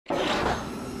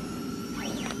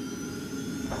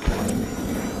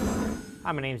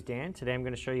Hi, my name is Dan. Today I'm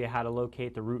going to show you how to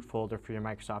locate the root folder for your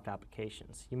Microsoft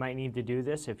applications. You might need to do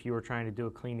this if you were trying to do a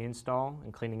clean install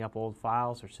and cleaning up old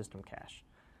files or system cache.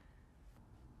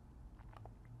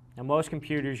 Now, most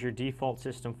computers, your default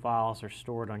system files are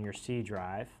stored on your C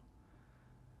drive,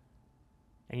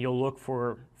 and you'll look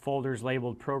for folders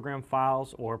labeled Program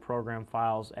Files or Program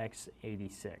Files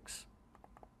x86.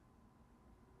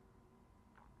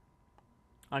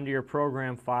 Under your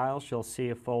Program Files, you'll see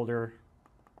a folder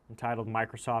entitled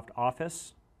Microsoft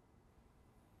Office,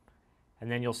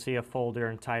 and then you'll see a folder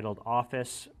entitled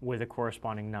Office with a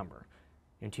corresponding number.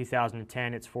 In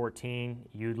 2010 it's 14,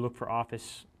 you'd look for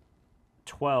Office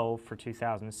 12 for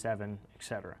 2007,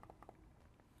 etc.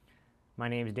 My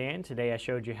name is Dan. Today I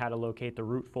showed you how to locate the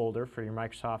root folder for your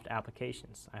Microsoft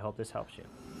applications. I hope this helps you.